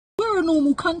a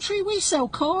normal country, we sell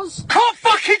cars. Can't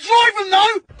fucking drive them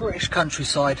though! British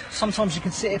countryside. Sometimes you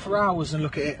can sit here for hours and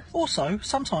look at it. Also,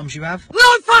 sometimes you have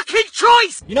No fucking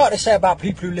choice! You know what they say about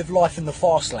people who live life in the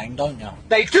fast lane, don't you?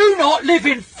 They do not live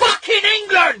in fucking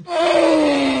England!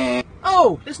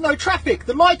 Oh, there's no traffic.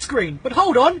 The light's green. But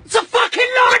hold on. It's a fucking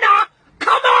liner!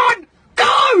 Come on!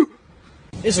 Go!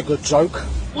 Here's a good joke.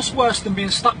 What's worse than being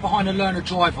stuck behind a learner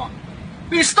driver?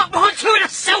 Being stuck behind two of the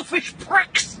selfish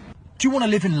pricks! Do you want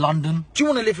to live in London? Do you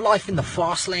want to live life in the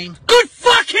fast lane? Good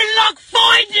fucking luck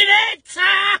finding it!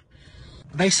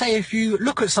 They say if you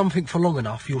look at something for long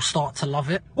enough, you'll start to love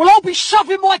it. Well, I'll be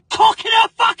shoving my cock in her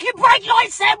fucking brake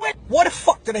light sandwich! Why the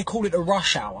fuck do they call it a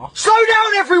rush hour? Slow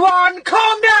down, everyone!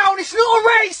 Calm down! It's not a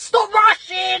race! Stop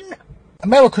rushing!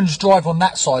 Americans drive on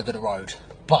that side of the road.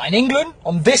 But in England,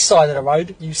 on this side of the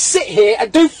road, you sit here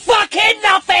and Do fucking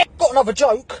nothing! Got another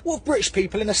joke? What have British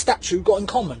people in a statue got in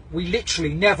common? We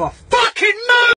literally never fucking move!